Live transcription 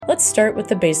Let's start with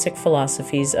the basic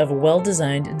philosophies of a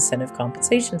well-designed incentive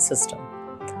compensation system.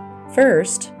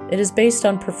 First, it is based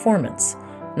on performance,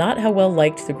 not how well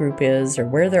liked the group is or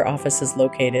where their office is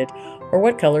located or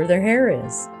what color their hair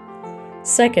is.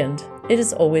 Second, it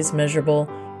is always measurable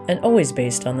and always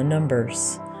based on the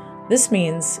numbers. This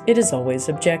means it is always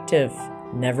objective,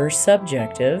 never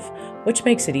subjective, which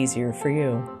makes it easier for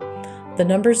you. The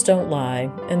numbers don't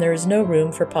lie, and there is no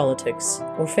room for politics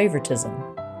or favoritism.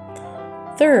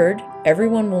 Third,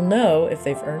 everyone will know if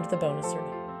they've earned the bonus or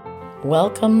not.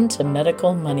 Welcome to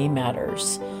Medical Money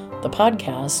Matters, the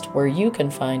podcast where you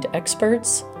can find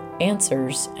experts,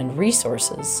 answers, and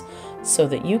resources so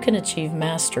that you can achieve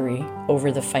mastery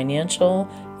over the financial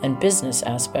and business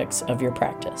aspects of your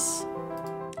practice.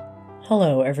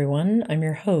 Hello, everyone. I'm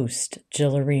your host,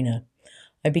 Jill Arena.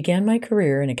 I began my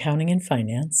career in accounting and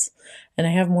finance, and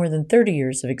I have more than 30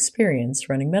 years of experience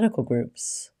running medical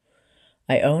groups.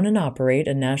 I own and operate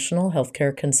a national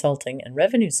healthcare consulting and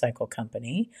revenue cycle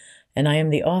company, and I am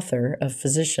the author of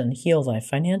Physician Heal Thy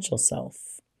Financial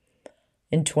Self.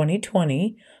 In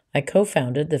 2020, I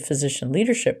co-founded the Physician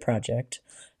Leadership Project,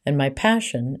 and my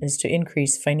passion is to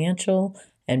increase financial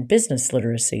and business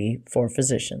literacy for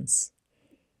physicians.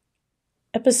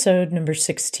 Episode number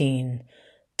 16,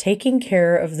 Taking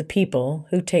Care of the People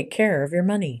Who Take Care of Your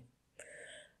Money.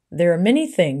 There are many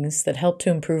things that help to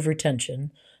improve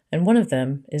retention, and one of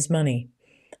them is money.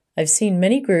 I've seen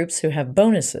many groups who have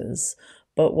bonuses,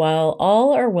 but while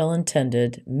all are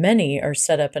well-intended, many are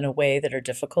set up in a way that are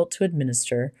difficult to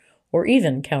administer or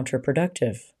even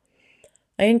counterproductive.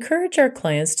 I encourage our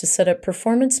clients to set up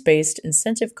performance-based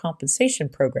incentive compensation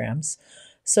programs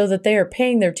so that they are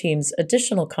paying their teams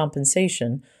additional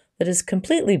compensation that is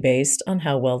completely based on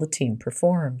how well the team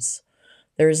performs.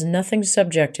 There is nothing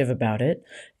subjective about it.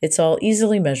 It's all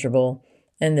easily measurable,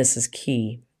 and this is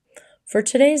key. For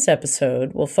today's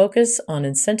episode, we'll focus on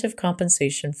incentive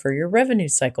compensation for your revenue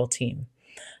cycle team.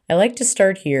 I like to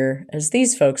start here as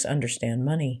these folks understand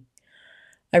money.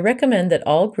 I recommend that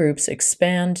all groups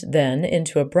expand then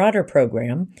into a broader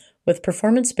program with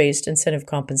performance-based incentive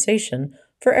compensation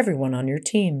for everyone on your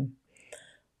team.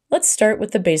 Let's start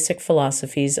with the basic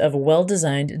philosophies of a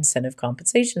well-designed incentive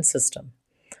compensation system.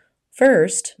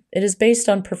 First, it is based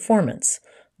on performance,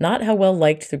 not how well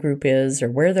liked the group is or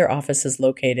where their office is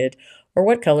located or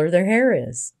what color their hair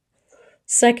is.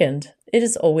 Second, it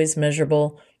is always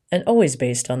measurable and always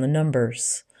based on the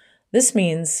numbers. This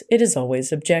means it is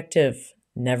always objective,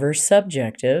 never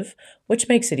subjective, which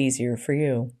makes it easier for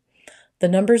you. The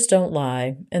numbers don't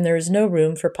lie, and there is no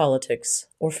room for politics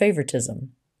or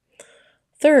favoritism.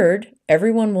 Third,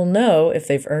 everyone will know if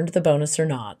they've earned the bonus or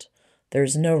not. There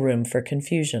is no room for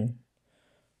confusion.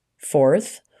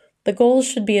 Fourth, the goals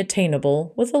should be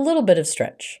attainable with a little bit of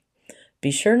stretch. Be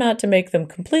sure not to make them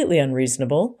completely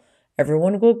unreasonable.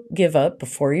 Everyone will give up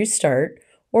before you start,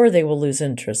 or they will lose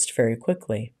interest very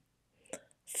quickly.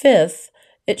 Fifth,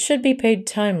 it should be paid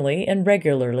timely and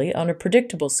regularly on a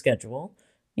predictable schedule,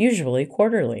 usually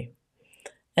quarterly.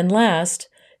 And last,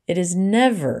 it is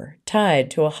never tied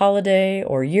to a holiday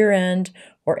or year-end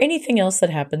or anything else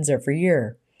that happens every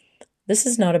year. This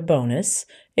is not a bonus.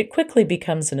 It quickly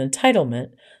becomes an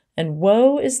entitlement, and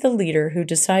woe is the leader who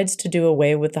decides to do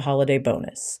away with the holiday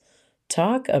bonus.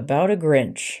 Talk about a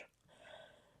Grinch.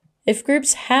 If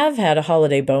groups have had a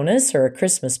holiday bonus or a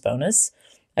Christmas bonus,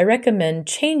 I recommend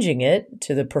changing it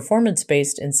to the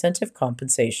performance-based incentive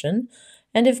compensation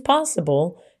and, if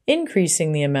possible,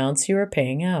 increasing the amounts you are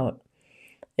paying out.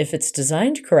 If it's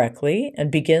designed correctly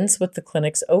and begins with the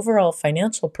clinic's overall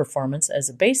financial performance as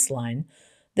a baseline,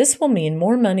 this will mean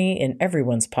more money in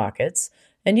everyone's pockets,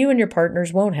 and you and your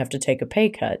partners won't have to take a pay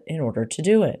cut in order to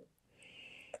do it.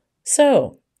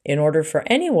 So, in order for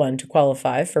anyone to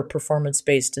qualify for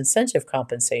performance-based incentive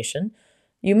compensation,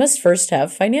 you must first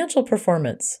have financial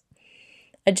performance.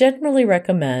 I generally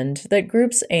recommend that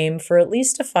groups aim for at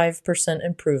least a 5%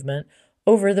 improvement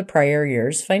over the prior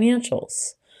year's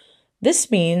financials. This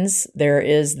means there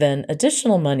is then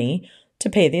additional money to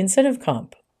pay the incentive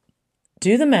comp.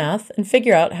 Do the math and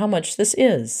figure out how much this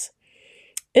is.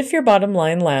 If your bottom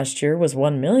line last year was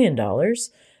 $1 million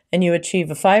and you achieve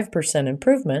a 5%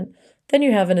 improvement, then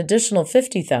you have an additional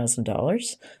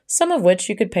 $50,000, some of which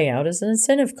you could pay out as an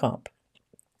incentive comp.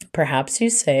 Perhaps you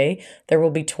say there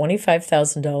will be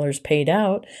 $25,000 paid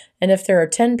out, and if there are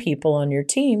 10 people on your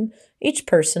team, each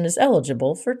person is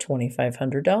eligible for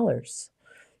 $2,500.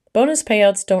 Bonus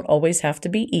payouts don't always have to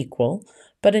be equal,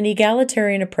 but an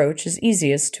egalitarian approach is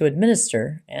easiest to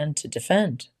administer and to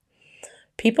defend.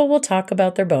 People will talk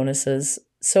about their bonuses,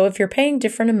 so if you're paying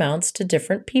different amounts to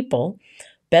different people,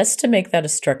 best to make that a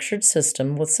structured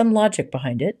system with some logic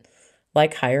behind it.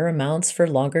 like higher amounts for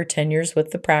longer tenures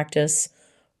with the practice,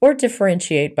 or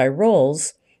differentiate by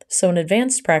roles, so an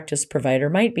advanced practice provider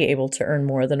might be able to earn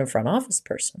more than a front office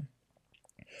person.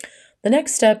 The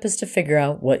next step is to figure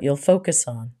out what you'll focus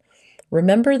on.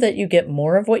 Remember that you get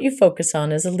more of what you focus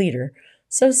on as a leader,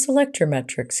 so select your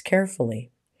metrics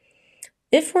carefully.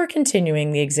 If we're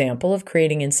continuing the example of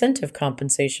creating incentive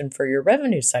compensation for your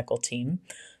revenue cycle team,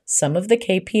 some of the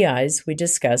KPIs we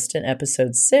discussed in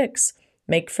episode 6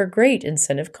 make for great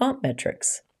incentive comp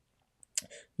metrics.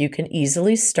 You can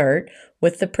easily start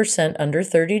with the percent under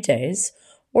 30 days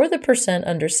or the percent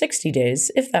under 60 days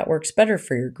if that works better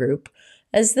for your group,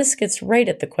 as this gets right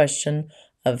at the question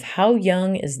of how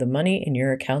young is the money in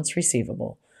your accounts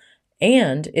receivable,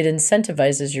 and it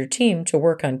incentivizes your team to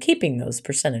work on keeping those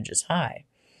percentages high.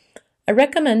 I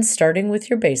recommend starting with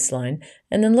your baseline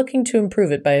and then looking to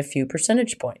improve it by a few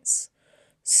percentage points.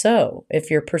 So, if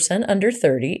your percent under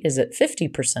 30 is at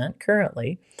 50%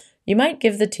 currently, you might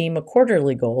give the team a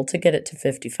quarterly goal to get it to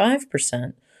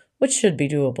 55%, which should be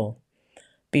doable.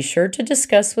 Be sure to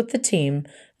discuss with the team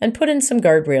and put in some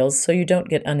guardrails so you don't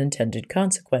get unintended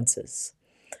consequences.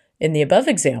 In the above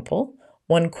example,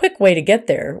 one quick way to get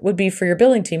there would be for your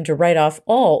billing team to write off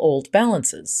all old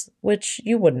balances, which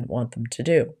you wouldn't want them to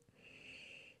do.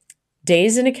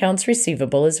 Days in accounts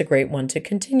receivable is a great one to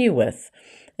continue with.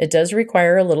 It does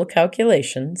require a little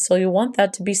calculation, so you'll want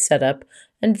that to be set up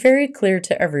and very clear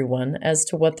to everyone as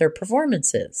to what their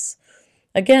performance is.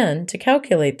 Again, to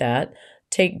calculate that,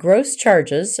 take gross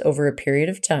charges over a period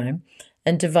of time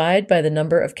and divide by the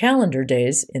number of calendar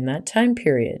days in that time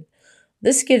period.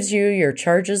 This gives you your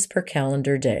charges per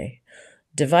calendar day.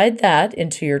 Divide that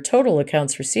into your total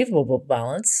accounts receivable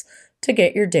balance to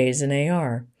get your days in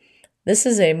AR. This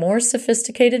is a more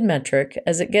sophisticated metric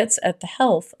as it gets at the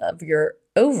health of your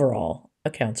overall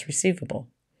accounts receivable.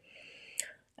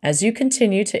 As you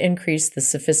continue to increase the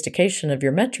sophistication of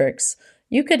your metrics,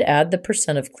 you could add the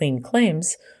percent of clean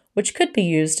claims, which could be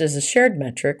used as a shared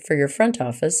metric for your front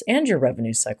office and your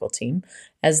revenue cycle team,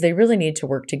 as they really need to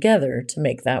work together to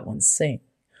make that one sing.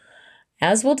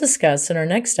 As we'll discuss in our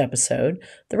next episode,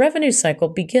 the revenue cycle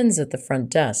begins at the front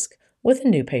desk with a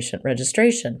new patient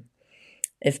registration.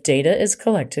 If data is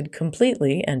collected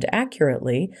completely and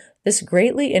accurately, this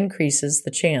greatly increases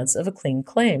the chance of a clean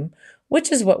claim,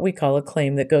 which is what we call a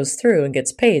claim that goes through and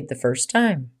gets paid the first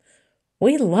time.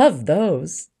 We love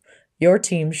those. Your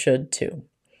team should too.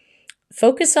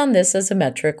 Focus on this as a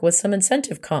metric with some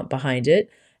incentive comp behind it,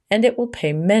 and it will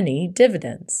pay many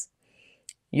dividends.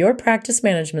 Your practice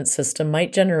management system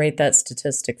might generate that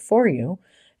statistic for you.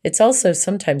 It's also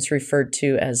sometimes referred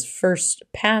to as first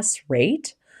pass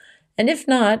rate. And if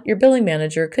not, your billing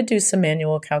manager could do some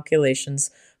manual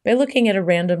calculations by looking at a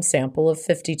random sample of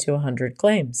 50 to 100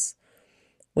 claims.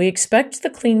 We expect the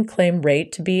clean claim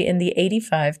rate to be in the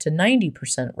 85 to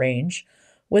 90% range,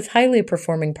 with highly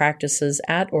performing practices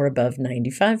at or above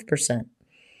 95%.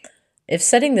 If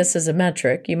setting this as a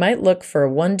metric, you might look for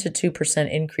 1 to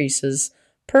 2% increases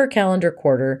per calendar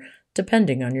quarter,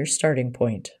 depending on your starting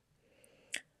point.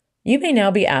 You may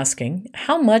now be asking,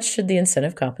 how much should the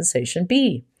incentive compensation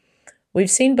be? We've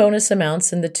seen bonus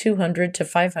amounts in the $200 to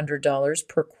 $500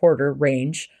 per quarter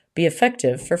range be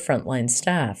effective for frontline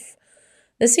staff.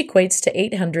 This equates to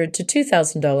 $800 to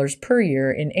 $2,000 per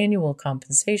year in annual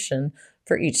compensation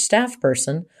for each staff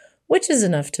person, which is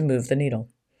enough to move the needle.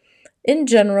 In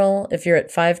general, if you're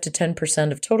at 5 to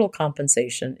 10% of total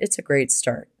compensation, it's a great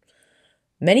start.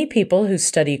 Many people who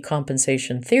study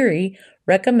compensation theory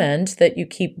recommend that you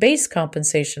keep base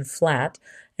compensation flat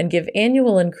and give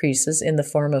annual increases in the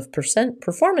form of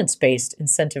performance-based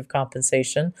incentive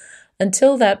compensation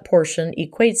until that portion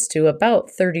equates to about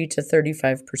 30 to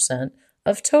 35%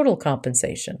 of total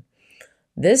compensation.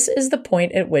 This is the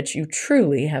point at which you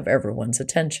truly have everyone's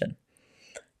attention.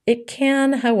 It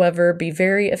can, however, be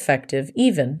very effective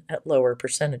even at lower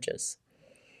percentages.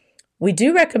 We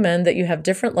do recommend that you have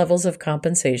different levels of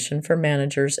compensation for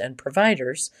managers and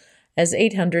providers, as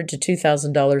 $800 to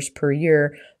 $2,000 per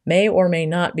year may or may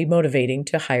not be motivating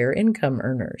to higher income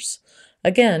earners.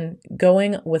 Again,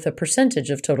 going with a percentage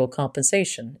of total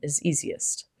compensation is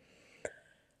easiest.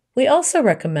 We also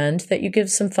recommend that you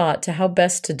give some thought to how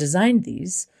best to design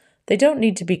these. They don't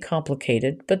need to be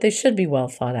complicated, but they should be well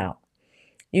thought out.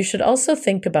 You should also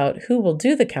think about who will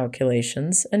do the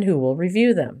calculations and who will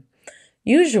review them.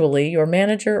 Usually, your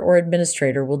manager or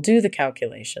administrator will do the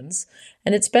calculations,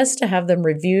 and it's best to have them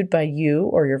reviewed by you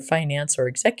or your finance or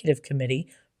executive committee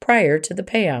prior to the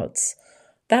payouts.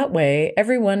 That way,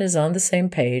 everyone is on the same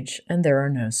page and there are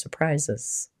no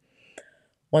surprises.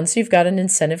 Once you've got an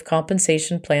incentive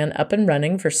compensation plan up and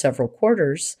running for several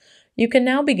quarters, you can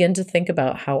now begin to think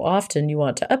about how often you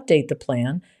want to update the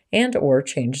plan and/or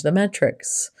change the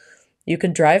metrics. You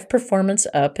can drive performance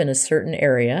up in a certain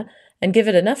area and give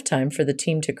it enough time for the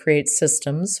team to create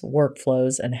systems,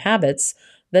 workflows, and habits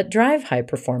that drive high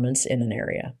performance in an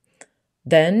area.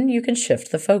 Then you can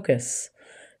shift the focus.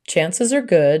 Chances are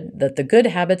good that the good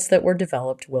habits that were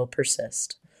developed will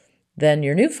persist. Then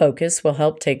your new focus will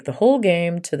help take the whole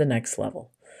game to the next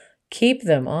level. Keep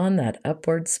them on that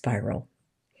upward spiral.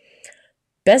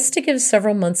 Best to give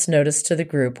several months' notice to the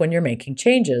group when you're making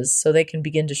changes so they can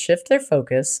begin to shift their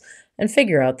focus and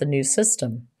figure out the new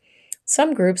system.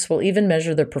 Some groups will even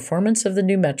measure the performance of the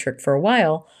new metric for a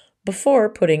while before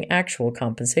putting actual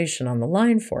compensation on the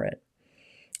line for it.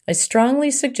 I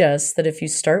strongly suggest that if you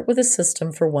start with a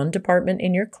system for one department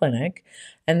in your clinic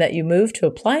and that you move to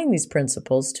applying these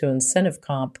principles to incentive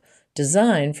comp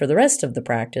design for the rest of the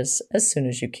practice as soon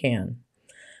as you can.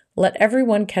 Let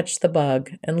everyone catch the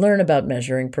bug and learn about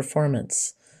measuring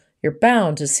performance. You're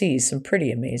bound to see some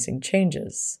pretty amazing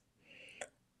changes.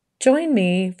 Join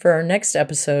me for our next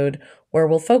episode where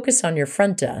we'll focus on your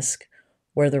front desk,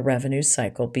 where the revenue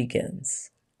cycle begins.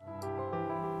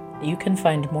 You can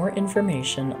find more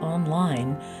information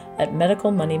online at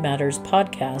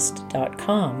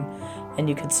medicalmoneymatterspodcast.com, and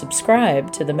you can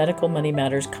subscribe to the Medical Money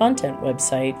Matters content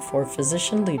website for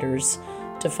physician leaders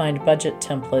to find budget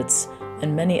templates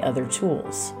and many other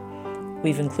tools.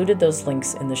 We've included those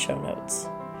links in the show notes.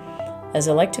 As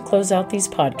I like to close out these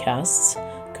podcasts,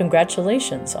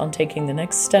 congratulations on taking the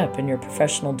next step in your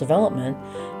professional development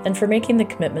and for making the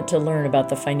commitment to learn about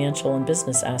the financial and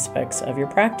business aspects of your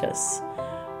practice.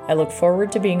 I look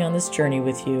forward to being on this journey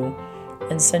with you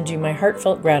and send you my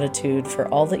heartfelt gratitude for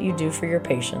all that you do for your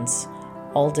patients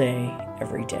all day,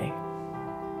 every day.